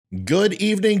Good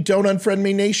evening, Don't Unfriend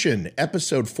Me Nation,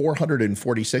 episode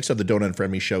 446 of the Don't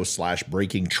Unfriend Me Show /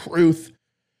 Breaking Truth.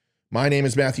 My name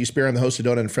is Matthew Spear. I'm the host of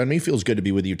Don't Unfriend Me. Feels good to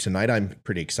be with you tonight. I'm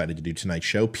pretty excited to do tonight's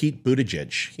show. Pete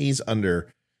Buttigieg, he's under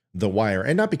the wire,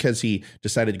 and not because he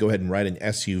decided to go ahead and ride an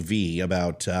SUV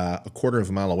about a quarter of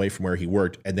a mile away from where he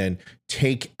worked and then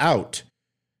take out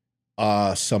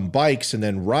some bikes and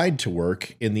then ride to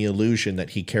work in the illusion that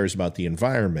he cares about the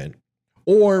environment.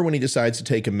 Or when he decides to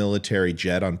take a military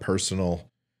jet on personal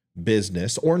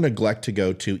business, or neglect to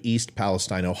go to East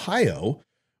Palestine, Ohio,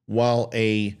 while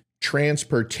a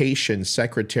transportation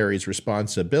secretary's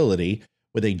responsibility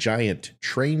with a giant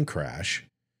train crash,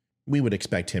 we would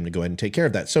expect him to go ahead and take care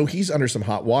of that. So he's under some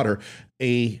hot water.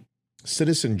 A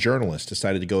citizen journalist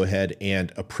decided to go ahead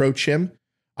and approach him.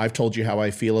 I've told you how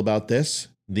I feel about this,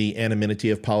 the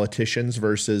anonymity of politicians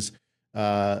versus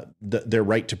their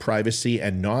right to privacy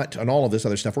and all of this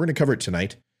other stuff. We're going to cover it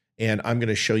tonight, and I'm going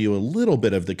to show you a little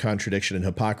bit of the contradiction and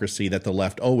hypocrisy that the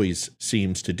left always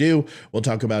seems to do. We'll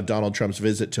talk about Donald Trump's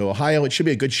visit to Ohio. It should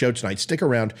be a good show tonight. Stick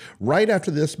around right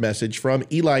after this message from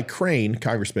Eli Crane,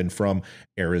 congressman from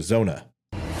Arizona.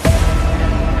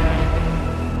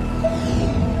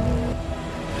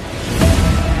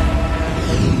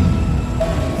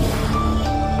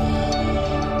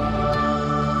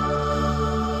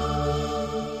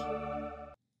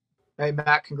 Hey,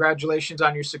 Matt, congratulations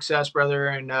on your success, brother.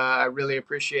 And I really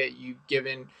appreciate you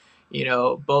giving,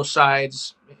 both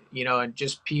sides, and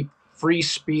just free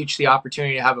speech, the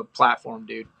opportunity to have a platform,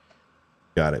 dude.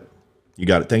 Got it. You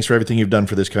got it. Thanks for everything you've done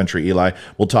for this country, Eli.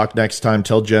 We'll talk next time.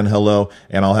 Tell Jen hello,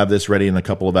 and I'll have this ready in a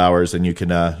couple of hours, and you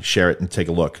can share it and take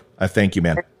a look. I thank you,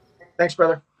 man. Thanks,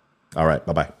 brother. All right.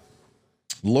 Bye-bye.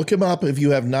 Look him up if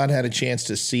you have not had a chance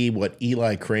to see what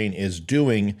Eli Crane is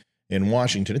doing in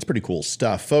Washington. It's pretty cool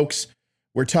stuff. Folks,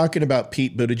 we're talking about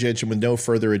Pete Buttigieg, and with no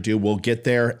further ado, we'll get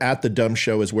there. At the Dumb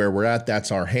Show is where we're at. That's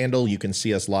our handle. You can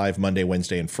see us live Monday,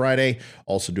 Wednesday, and Friday.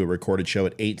 Also do a recorded show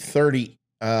at 8:30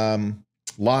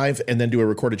 live, and then do a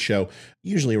recorded show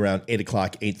usually around 8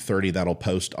 o'clock, 8:30. That'll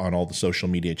post on all the social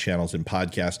media channels and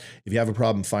podcasts. If you have a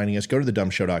problem finding us, go to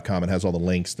thedumbshow.com. It has all the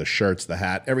links, the shirts, the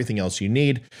hat, everything else you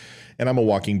need. And I'm a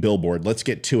walking billboard. Let's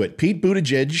get to it. Pete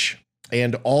Buttigieg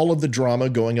and all of the drama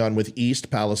going on with East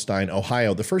Palestine,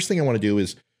 Ohio. The first thing I want to do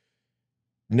is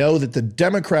know that the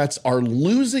Democrats are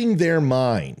losing their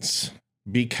minds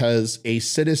because a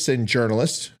citizen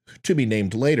journalist, to be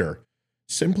named later,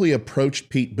 simply approached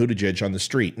Pete Buttigieg on the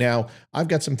street. Now, I've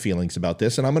got some feelings about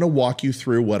this, and I'm going to walk you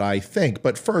through what I think.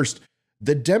 But first,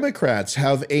 the Democrats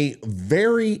have a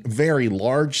very, very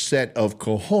large set of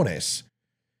cojones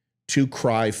to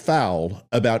cry foul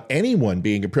about anyone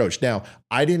being approached. Now,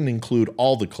 I didn't include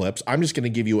all the clips. I'm just going to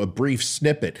give you a brief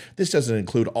snippet. This doesn't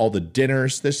include all the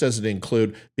dinners. This doesn't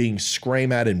include being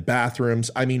screamed at in bathrooms.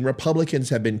 I mean, Republicans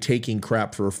have been taking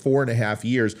crap for 4.5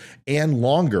 years and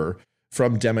longer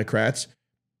from Democrats.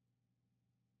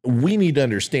 We need to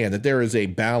understand that there is a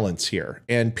balance here,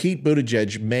 and Pete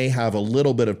Buttigieg may have a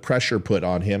little bit of pressure put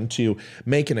on him to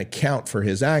make an account for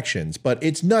his actions, but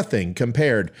it's nothing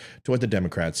compared to what the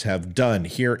Democrats have done.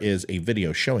 Here is a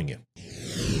video showing you.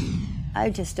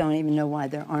 I just don't even know why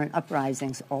there aren't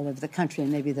uprisings all over the country,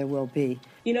 and maybe there will be.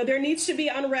 There needs to be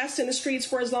unrest in the streets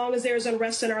for as long as there's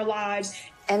unrest in our lives.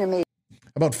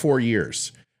 About 4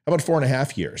 years. About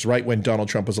 4.5 years, right when Donald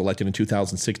Trump was elected in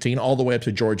 2016, all the way up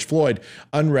to George Floyd,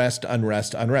 unrest. Well,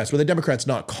 the Democrats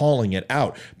not calling it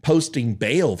out, posting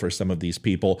bail for some of these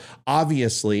people.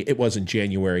 Obviously, it wasn't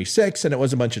January 6th, and it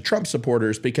was a bunch of Trump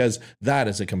supporters, because that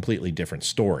is a completely different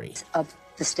story. Of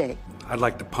the state. I'd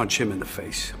like to punch him in the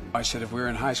face. I said if we were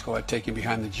in high school, I'd take him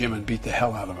behind the gym and beat the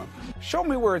hell out of him. Show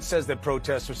me where it says that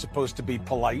protests are supposed to be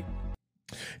polite.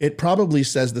 It probably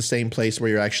says the same place where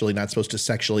you're actually not supposed to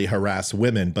sexually harass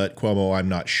women, but Cuomo, I'm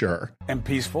not sure. And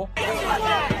peaceful. We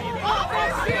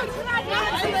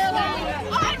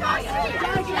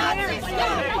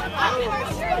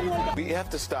have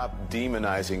to stop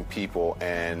demonizing people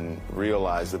and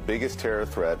realize the biggest terror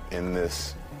threat in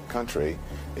this country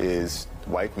is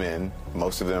white men,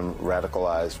 most of them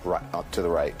radicalized right up to the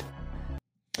right.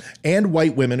 And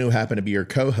white women who happen to be your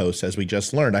co-hosts, as we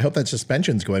just learned. I hope that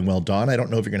suspension's going well, Dawn. I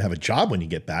don't know if you're going to have a job when you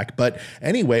get back. But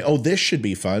anyway, this should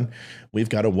be fun. We've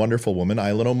got a wonderful woman,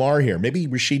 Ilhan Omar, here. Maybe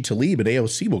Rashid Tlaib at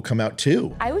AOC will come out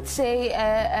too. I would say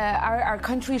our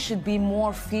country should be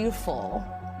more fearful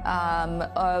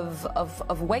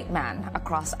of white men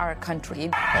across our country.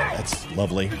 Oh, that's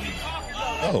lovely.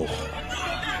 Oh.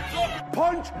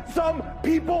 Punch some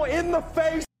people in the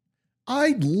face.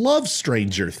 I love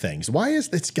Stranger Things. Why is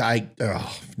this guy...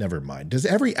 Oh, never mind. Does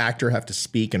every actor have to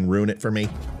speak and ruin it for me?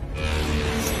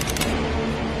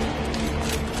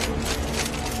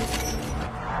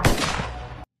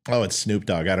 Oh, it's Snoop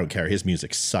Dogg. I don't care. His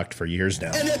music sucked for years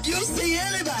now. And if you see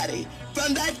anybody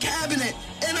from that cabinet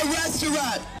in a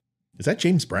restaurant. Is that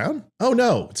James Brown? Oh,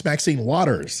 no. It's Maxine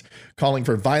Waters calling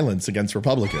for violence against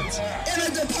Republicans. In a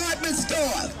department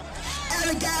store, at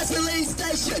a gasoline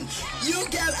station, you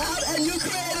get out and you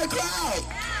create a crowd.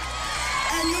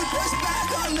 And you push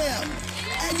back on them.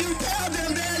 And you tell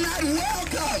them they're not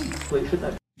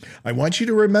welcome. I want you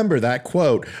to remember that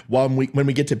quote when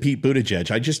we get to Pete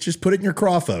Buttigieg. I just put it in your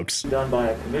craw, folks. Done by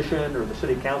a commission or the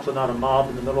city council, not a mob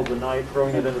in the middle of the night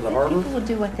throwing it into the harbor. People will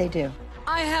do what they do.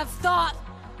 I have thought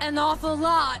an awful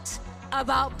lot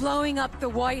about blowing up the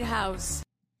White House.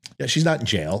 Yeah, she's not in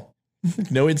jail.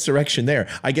 No insurrection there.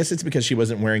 I guess it's because she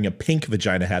wasn't wearing a pink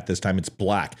vagina hat this time. It's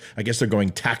black. I guess they're going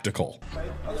tactical.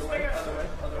 Other way.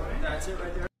 That's it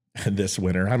right there. This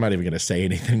winter, I'm not even going to say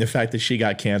anything. The fact that she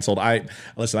got canceled.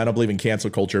 Listen, I don't believe in cancel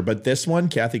culture, but this one,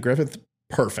 Kathy Griffith,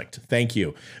 perfect. Thank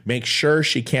you. Make sure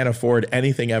she can't afford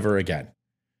anything ever again.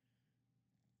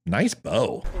 Nice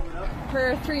bow.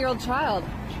 For a 3-year-old child.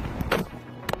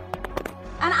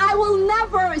 And I will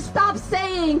never stop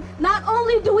saying, not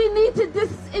only do we need to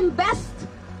disinvest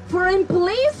in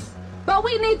police, but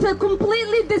we need to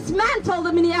completely dismantle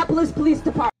the Minneapolis Police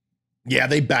Department. Yeah,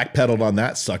 they backpedaled on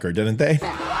that sucker, didn't they?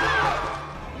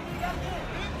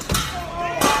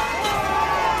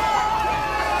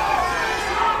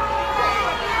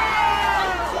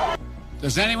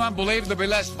 Does anyone believe there'll be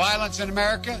less violence in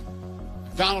America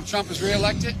if Donald Trump is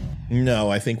reelected?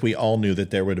 No, I think we all knew that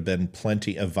there would have been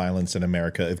plenty of violence in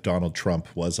America if Donald Trump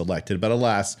was elected. But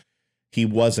alas, he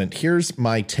wasn't. Here's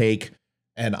my take,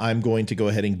 and I'm going to go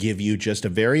ahead and give you just a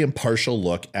very impartial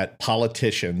look at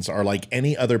politicians are like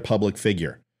any other public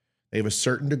figure. They have a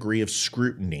certain degree of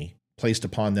scrutiny placed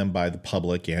upon them by the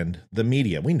public and the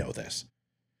media. We know this.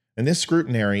 And this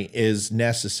scrutiny is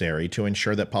necessary to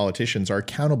ensure that politicians are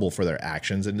accountable for their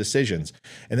actions and decisions,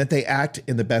 and that they act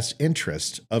in the best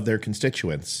interest of their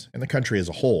constituents and the country as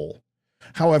a whole.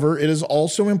 However, it is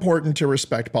also important to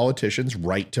respect politicians'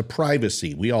 right to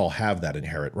privacy. We all have that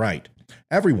inherent right.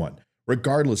 Everyone,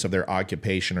 regardless of their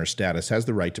occupation or status, has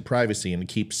the right to privacy and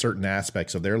to keep certain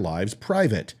aspects of their lives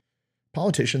private.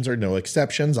 Politicians are no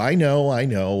exceptions. I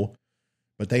know,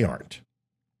 but they aren't.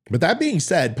 But that being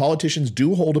said, politicians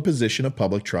do hold a position of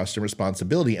public trust and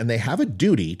responsibility, and they have a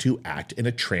duty to act in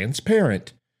a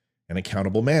transparent and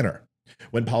accountable manner.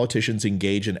 When politicians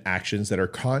engage in actions that are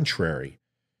contrary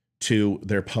to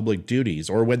their public duties,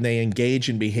 or when they engage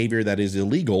in behavior that is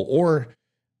illegal or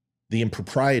the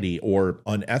impropriety or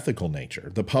unethical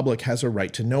nature, the public has a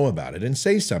right to know about it and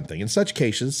say something. In such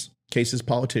cases,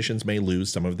 politicians may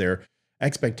lose some of their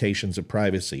expectations of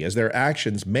privacy, as their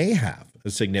actions may have a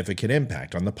significant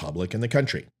impact on the public and the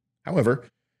country. However,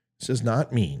 this does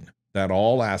not mean that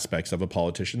all aspects of a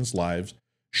politician's lives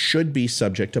should be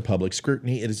subject to public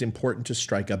scrutiny. It is important to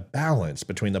strike a balance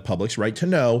between the public's right to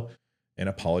know and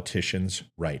a politician's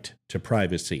right to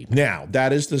privacy. Now,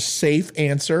 that is the safe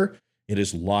answer. It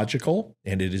is logical,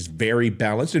 and it is very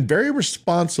balanced and very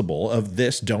responsible of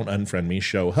this Don't Unfriend Me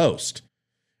show host.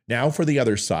 Now for the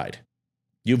other side.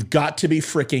 You've got to be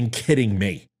freaking kidding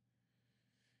me.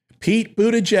 Pete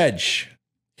Buttigieg,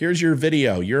 here's your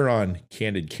video. You're on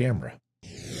Candid Camera.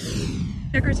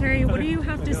 Secretary, what do you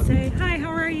have to say? Hi, how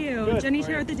are you? Good. Jenny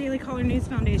here at the Daily Caller News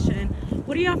Foundation.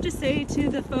 What do you have to say to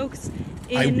the folks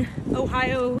in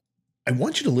Ohio? I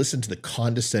want you to listen to the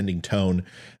condescending tone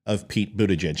of Pete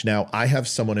Buttigieg. Now, I have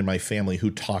someone in my family who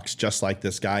talks just like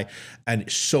this guy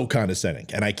and so condescending,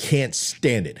 and I can't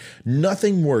stand it.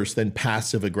 Nothing worse than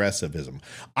passive aggressivism.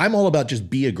 I'm all about just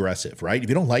be aggressive, right? If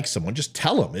you don't like someone, just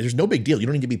tell them. There's no big deal. You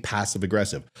don't need to be passive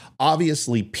aggressive.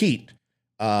 Obviously, Pete,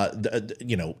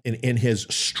 in his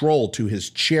stroll to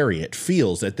his chariot,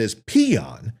 feels that this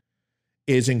peon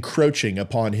is encroaching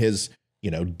upon his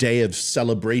day of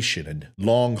celebration and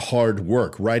long, hard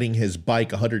work, riding his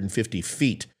bike 150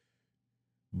 feet.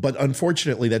 But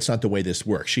unfortunately, that's not the way this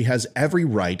works. She has every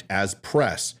right as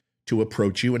press to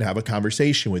approach you and have a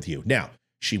conversation with you. Now,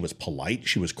 she was polite.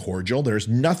 She was cordial. There's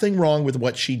nothing wrong with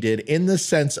what she did in the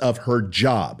sense of her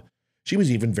job. She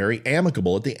was even very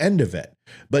amicable at the end of it.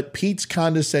 But Pete's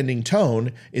condescending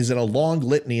tone is in a long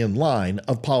litany and line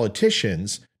of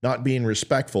politicians not being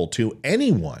respectful to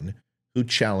anyone who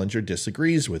challenge or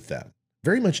disagrees with them.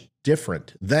 Very much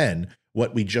different than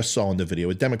what we just saw in the video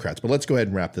with Democrats. But let's go ahead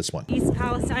and wrap this one. East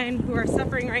Palestine, who are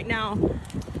suffering right now.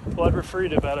 Well, I'd refer you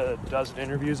to about a dozen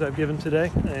interviews I've given today.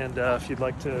 And if you'd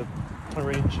like to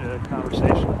arrange a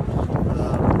conversation,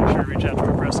 be sure to reach out to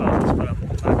our press office. But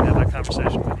time to have that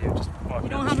conversation with you. Just walking You down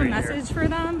don't the have a street message here. for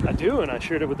them? I do, and I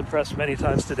shared it with the press many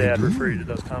times today. I'd refer you to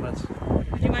those comments. Do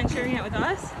you mind sharing it with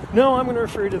us? No, I'm going to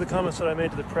refer you to the comments that I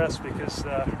made to the press because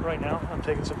right now I'm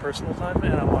taking some personal time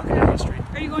and I'm walking down the street.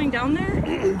 Are you going down there?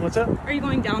 What's that? Are you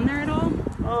going down there at all?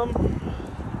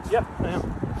 Yeah, I am.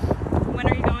 When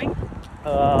are you going?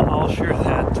 I'll share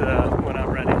that when I'm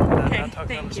ready. Okay, not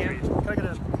talking on thank the you. street.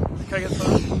 Can I get a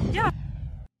photo? Yeah.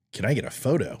 Can I get a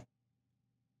photo?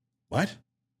 What?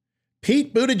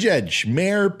 Pete Buttigieg,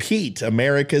 Mayor Pete,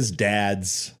 America's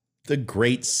dads, the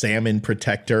great salmon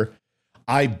protector.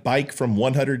 I bike from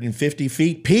 150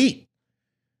 feet. Pete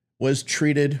was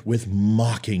treated with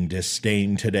mocking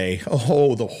disdain today.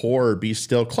 Oh, the horror be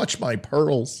still. Clutch my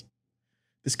pearls.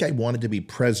 This guy wanted to be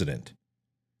president.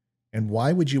 And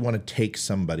why would you want to take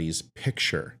somebody's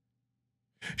picture?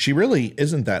 She really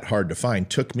isn't that hard to find.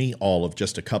 Took me all of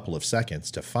just a couple of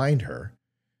seconds to find her.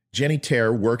 Jenny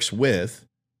Terre works with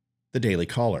the Daily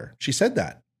Caller. She said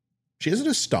that. She isn't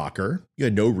a stalker. You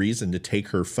had no reason to take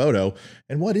her photo.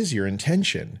 And what is your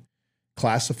intention?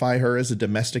 Classify her as a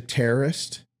domestic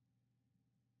terrorist?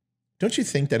 Don't you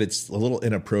think that it's a little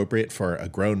inappropriate for a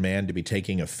grown man to be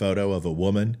taking a photo of a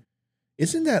woman?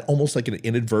 Isn't that almost like an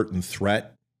inadvertent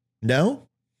threat? No?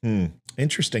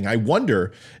 Interesting. I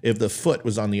wonder if the foot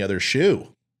was on the other shoe.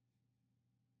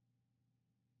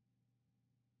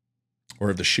 Or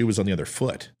if the shoe was on the other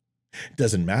foot.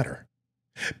 Doesn't matter.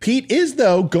 Pete is,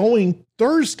 though, going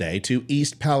Thursday to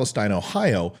East Palestine,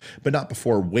 Ohio, but not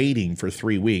before waiting for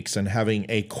 3 weeks and having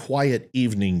a quiet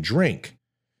evening drink.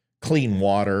 Clean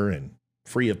water and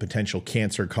free of potential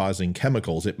cancer-causing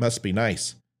chemicals. It must be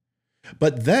nice.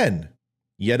 But then,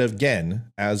 yet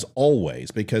again, as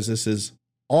always, because this is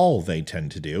all they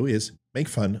tend to do, is make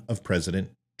fun of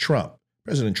President Trump.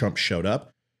 President Trump showed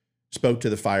up, spoke to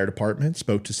the fire department,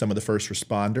 spoke to some of the first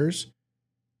responders,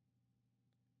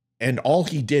 and all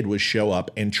he did was show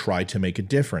up and try to make a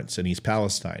difference in East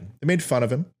Palestine. They made fun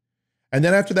of him. And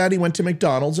then after that, he went to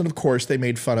McDonald's, and of course, they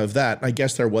made fun of that. I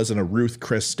guess there wasn't a Ruth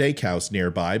Chris Steakhouse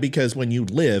nearby, because when you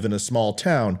live in a small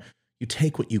town, you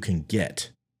take what you can get.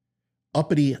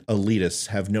 Uppity elitists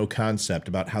have no concept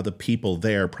about how the people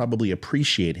there probably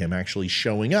appreciate him actually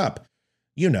showing up,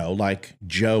 you know, like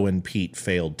Joe and Pete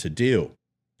failed to do.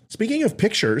 Speaking of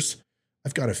pictures,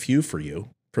 I've got a few for you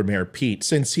from Mayor Pete,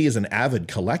 since he is an avid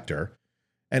collector.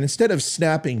 And instead of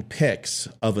snapping pics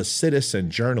of a citizen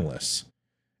journalist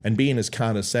and being as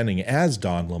condescending as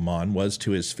Don Lemon was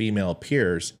to his female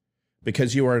peers,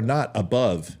 because you are not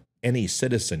above any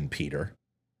citizen, Peter,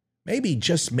 maybe,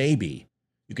 just maybe,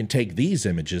 you can take these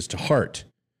images to heart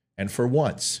and for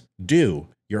once do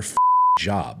your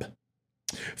job.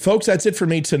 Folks, that's it for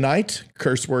me tonight.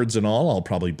 Curse words and all. I'll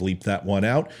probably bleep that one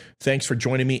out. Thanks for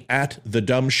joining me at The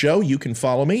Dumb Show. You can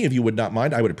follow me if you would not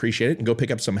mind. I would appreciate it. And go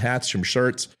pick up some hats, some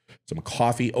shirts, some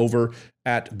coffee over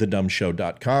at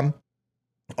thedumbshow.com.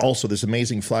 Also, this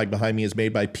amazing flag behind me is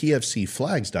made by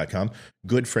pfcflags.com.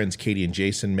 Good friends Katie and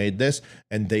Jason made this,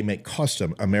 and they make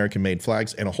custom American-made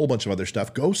flags and a whole bunch of other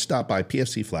stuff. Go stop by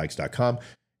pfcflags.com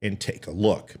and take a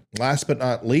look. Last but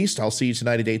not least, I'll see you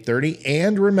tonight at 8:30.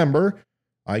 And remember,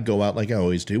 I go out like I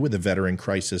always do with the Veteran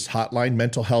Crisis Hotline.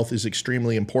 Mental health is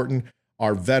extremely important.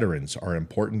 Our veterans are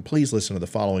important. Please listen to the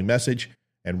following message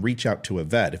and reach out to a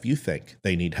vet if you think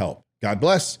they need help. God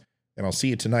bless, and I'll see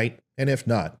you tonight, and if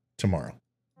not, tomorrow.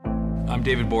 I'm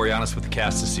David Boreanaz with the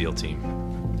Cast the SEAL team,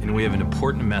 and we have an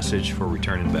important message for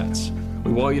returning vets.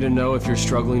 We want you to know if you're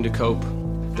struggling to cope,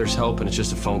 there's help and it's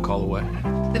just a phone call away.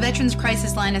 The Veterans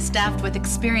Crisis Line is staffed with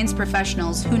experienced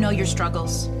professionals who know your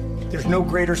struggles. There's no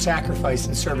greater sacrifice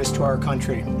in service to our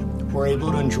country. We're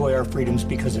able to enjoy our freedoms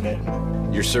because of it.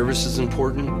 Your service is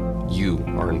important. You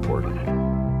are important.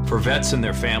 For vets and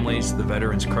their families, the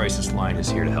Veterans Crisis Line is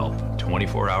here to help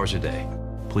 24 hours a day.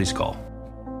 Please call